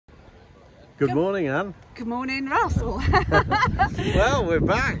Good morning, Anne. Good morning, Russell. Well, we're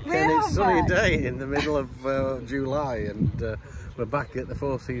back, and it's a sunny back. day in the middle of July, and we're back at the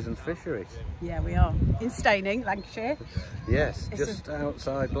Four Seasons Fisheries. Yeah, we are in Staining, Lancashire. Yes, just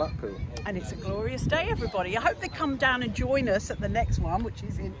outside Blackpool. And it's a glorious day, everybody. I hope they come down and join us at the next one, which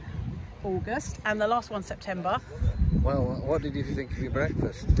is in August, and the last one September. Well, what did you think of your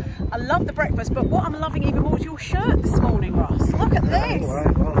breakfast? I love the breakfast, but what I'm loving even more is your shirt this morning, Ross. Look at this. Oh,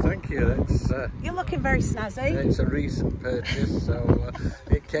 right. Well, thank you. It's, You're looking very snazzy. It's a recent purchase, so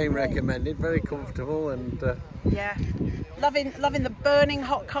it came recommended, very comfortable, and yeah, loving the burning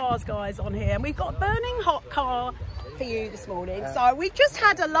hot cars, guys, on here. And we've got a burning hot car for you this morning. So we just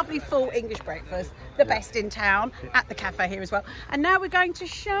had a lovely full English breakfast, the best in town, at the cafe here as well. And now we're going to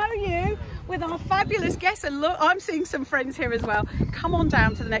show you with our fabulous guests. And look, I'm seeing some friends here as well. Come on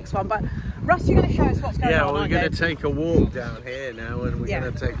down to the next one. But Russ, you're going to show us what's going on. Yeah, we're going to take a walk down here now, and we're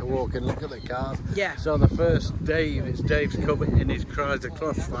going to take a walk and look at the cars. Yeah. So the first Dave, it's Dave's coming in his Chrysler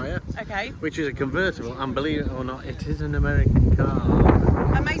Crossfire. Okay. Which is a convertible, and believe it or not, it is an American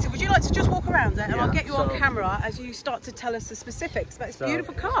car. Amazing. Would you like to just walk around it, and Yeah, I'll get you on camera as you start to tell us the specifics. But it's a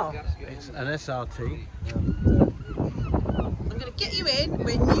beautiful car. It's an SRT. And, I'm going to get you in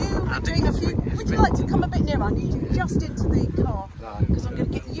when you are doing a few. Would you like to come a bit nearer? I need you just into the car because I'm going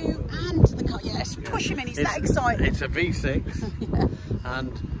to get you and the car. Yes, push him in. He's that excited. It's a V6, yeah.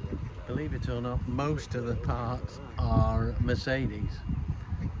 And believe it or not, most of the parts are Mercedes,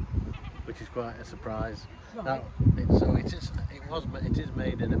 which is quite a surprise. Right. It is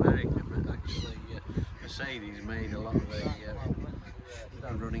made in America, but actually Mercedes made a lot of the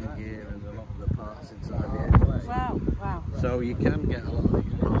running gear and a lot of the parts inside the engine. Wow, wow. So you can get a lot of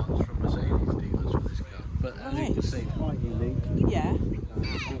these parts from Mercedes dealers for this car. But as you can see, it's quite unique. Yeah.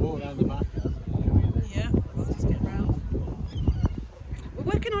 We'll walk around the back. Yeah, let's just get around.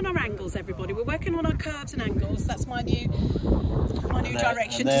 We're working on our angles, everybody. We're working on our curves and angles. That's my new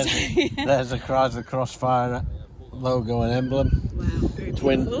direction today. There's the Chrysler Crossfire logo and emblem. Wow, very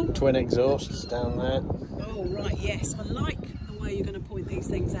beautiful. Twin exhausts down there. Oh right, yes. I like the way you're going to point these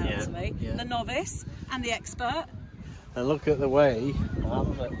things out to me. Yeah. The novice and the expert. And look at the way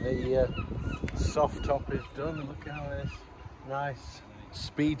that the soft top is done. Look how this nice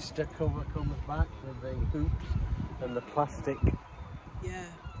speedster cover comes back with the hoops and the plastic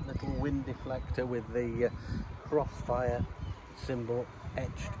little wind deflector with the Crossfire symbol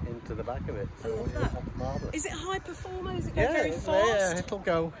etched into the back of it. So that's marvellous. Is it high performer? Is it going very fast?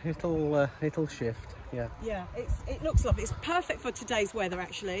 Yeah, it'll shift. Yeah. Yeah, it looks lovely. It's perfect for today's weather,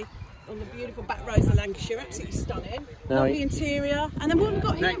 actually. On the beautiful back roads of Lancashire, absolutely stunning. Lovely interior, and then what have we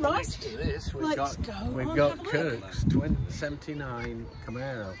got here, Ross? Next to this, we've got Kirk's 79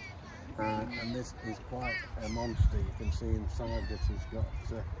 Camaro, and this is quite a monster. You can see inside that it's got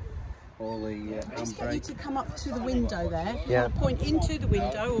all the Just get you to come up to the window there. Yeah. Point into the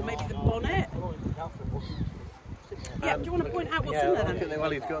window, or maybe the bonnet. Yeah, do you want to point out what's in there then?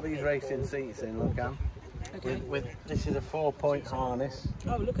 Well, he's got these racing seats in, look, Anne. Okay. This is a 4-point harness.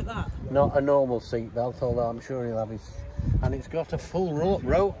 Oh, look at that. Not a normal seat belt, although I'm sure he'll have his... And it's got a full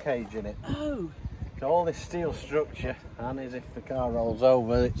roll cage in it. Oh. So all this steel structure, and as if the car rolls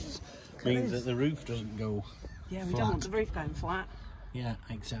over, it means that the roof doesn't go Yeah, we flat. don't want the roof going flat. Yeah,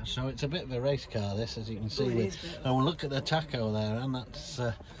 exactly. So it's a bit of a race car, this, as you can see. And we'll look at the tacho there, and that's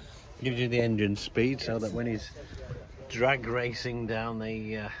gives you the engine speed, so that when he's drag racing down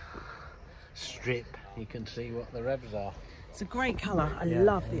the strip, you can see what the revs are. It's a great colour. I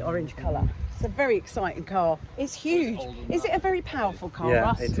love the orange colour. It's a very exciting car. It's huge. Is it a very powerful car,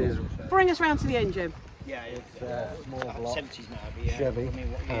 Russ? Yeah, it is. Bring us round to the engine. Yeah, it's Small block 70s now, but yeah. Chevy. I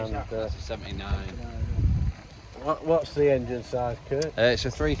mean, what year is that? It's a 79. What's the engine size, Kurt? It's a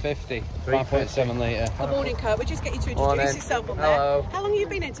 350, 5.7 litre. Good morning, Kurt. We'll just get you to introduce yourself on there. Hello. How long have you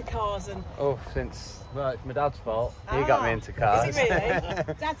been into cars? And Oh, well, it's my dad's fault. He got me into cars. Is it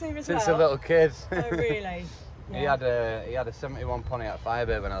really? Dad's here as Since well? a little kid. Oh, really? Yeah. He had a 71 Pontiac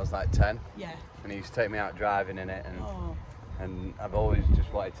Firebird when I was like 10. Yeah. And he used to take me out driving in it, Oh. and I've always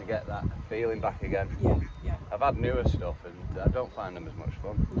just wanted to get that feeling back again. Yeah, yeah. I've had newer stuff, and I don't find them as much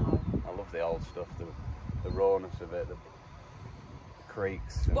fun. No. I love the old stuff, the rawness of it, the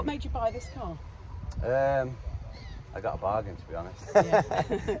creaks. What made you buy this car? I got a bargain, to be honest. Yeah.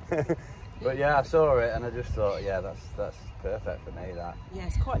 But yeah, I saw it and I just thought, yeah, that's perfect for me. That. Yeah,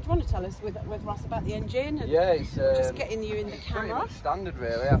 it's quite. Do you want to tell us with Russ about the engine? And yeah, it's just getting you in the pretty camera. much standard,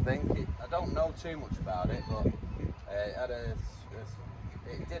 really. I think I don't know too much about it, but it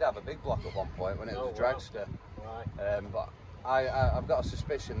did have a big block at one point when it was a dragster. Right. But I've got a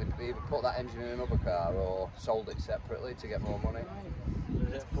suspicion they either put that engine in another car or sold it separately to get more money.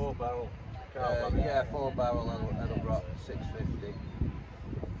 Is it 4-barrel? Yeah, 4-barrel Edelbrock 650.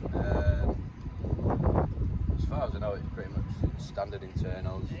 As far as I know, it's pretty much standard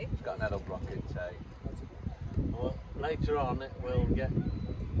internals. It's got an Edelbrock intake. Well, later on, we'll get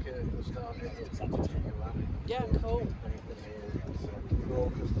Kirk started. Yeah, cool.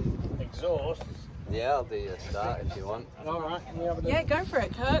 Exhausts. Yeah, I'll do your start if you want. All right. Can you have a Yeah, go for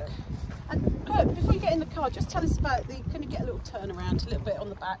it, Kirk. And Kirk, before you get in the car, just tell us about can you get a little turn around a little bit on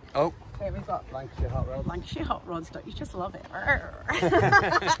the back? Oh. Here we've got Lancashire hot rod. Lancashire hot rods, don't you just love it?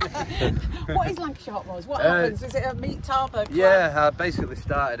 What is Lancashire hot rods? What happens? Is it a meat tub? Yeah, I basically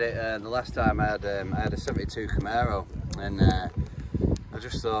started it the last time I had a 72 Camaro, and I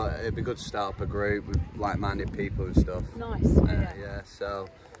just thought it'd be good to start up a group with like-minded people and stuff. Nice. Yeah, so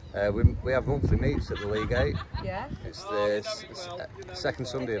we have monthly meets at the League 8. Yeah. It's the second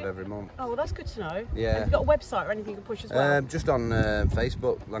Sunday of every month. Oh, well, that's good to know. Yeah. Have you got a website or anything you can push as well? Just on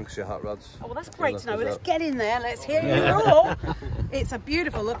Facebook, Lancashire Hot Rods. Oh, well, that's great to know. Look us Let's up. get in there. Let's hear you roar. It's a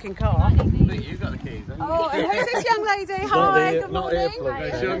beautiful looking car. You've got the keys, haven't you? Oh, and who's this young lady? Hi, good Not morning.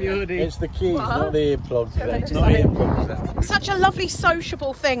 earplugs. Show 'em your hoodie. It's the keys, not the earplugs. just Not like- earplugs. Such a lovely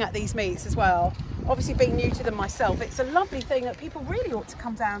sociable thing at these meets as well. Obviously, being new to them myself, it's a lovely thing that people really ought to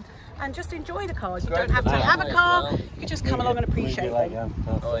come down and just enjoy the cars. You Great don't have to for have a family car. as well. You can just come along and appreciate them.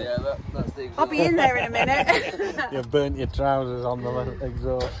 Oh yeah, that's the exhaust. I'll be in there in a minute. You've burnt your trousers on the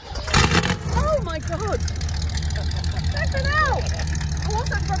exhaust. Oh my god! Flipping out! I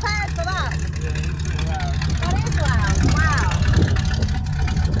wasn't prepared for that. That is loud. Wow.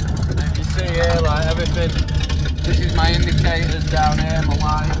 You see here, like everything. This is my indicators down here, my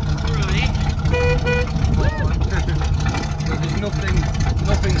light. There's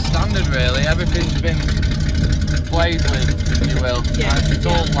nothing standard really. Everything's been played with, if you will. Yeah. Like, it's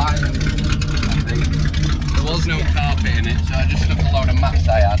all light. There was no carpet in it, so I just took a load of mats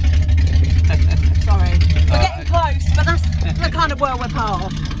I had. Sorry. We're getting close, but that's the kind of world we're part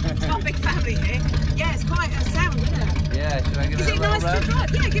of. It's not a big family here. Yeah, it's quite a sound, isn't it? Yeah, should I give Is it a it little nice rev? to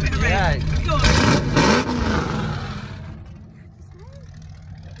drive? Yeah, give it a rev. Yeah. Go on.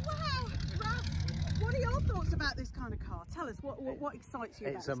 Wow, Russ, what are your thoughts about this kind of car? Tell us, what excites you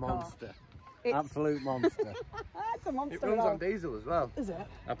It's about a this car? monster. It's Absolute monster. It's a monster. It runs on diesel as well. Is it?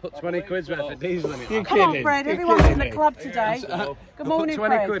 I put 20 quid's worth of diesel in it. You're Come on, kidding. Fred. You're Everyone's in the kidding. club today. Good morning, I put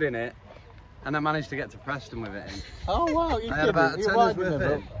 20 Fred. quid in it, and I managed to get to Preston with it in. Oh wow, you I had about a you're tenner's winding worth it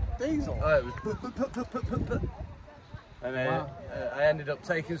in. up. Diesel. Oh, it was and I ended up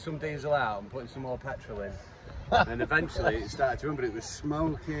taking some diesel out and putting some more petrol in. And eventually it started to run, but it was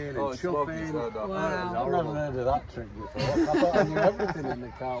smoking and chuffing. Wow. I've never heard of that trick before. I thought I knew everything in the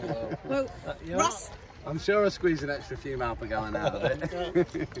car world. Well, Russ, I'm sure I squeezed an extra few mile per gallon out of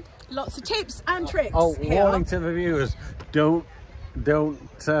it. lots of tips and tricks. Oh, here. warning to the viewers: don't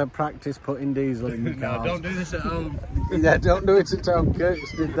practice putting diesel in the car. No, don't do this at home. Yeah, don't do it at home.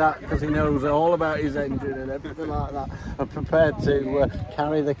 Kirk's did that because he knows all about his engine and everything like that. I'm prepared to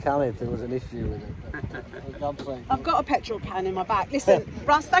carry the can if there was an issue with it. For God's sake. I've got a petrol can in my back. Listen,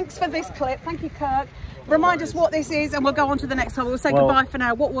 Russ, thanks for this clip. Thank you, Kirk. Remind us what this is and we'll go on to the next one. We'll say goodbye for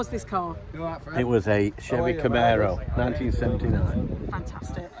now. What was this car? It was a Chevy Camaro, 1979.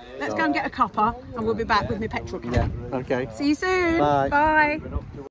 Fantastic. Let's go and get a cuppa and we'll be back with my petrol can. Yeah, okay. See you soon. Bye. Bye.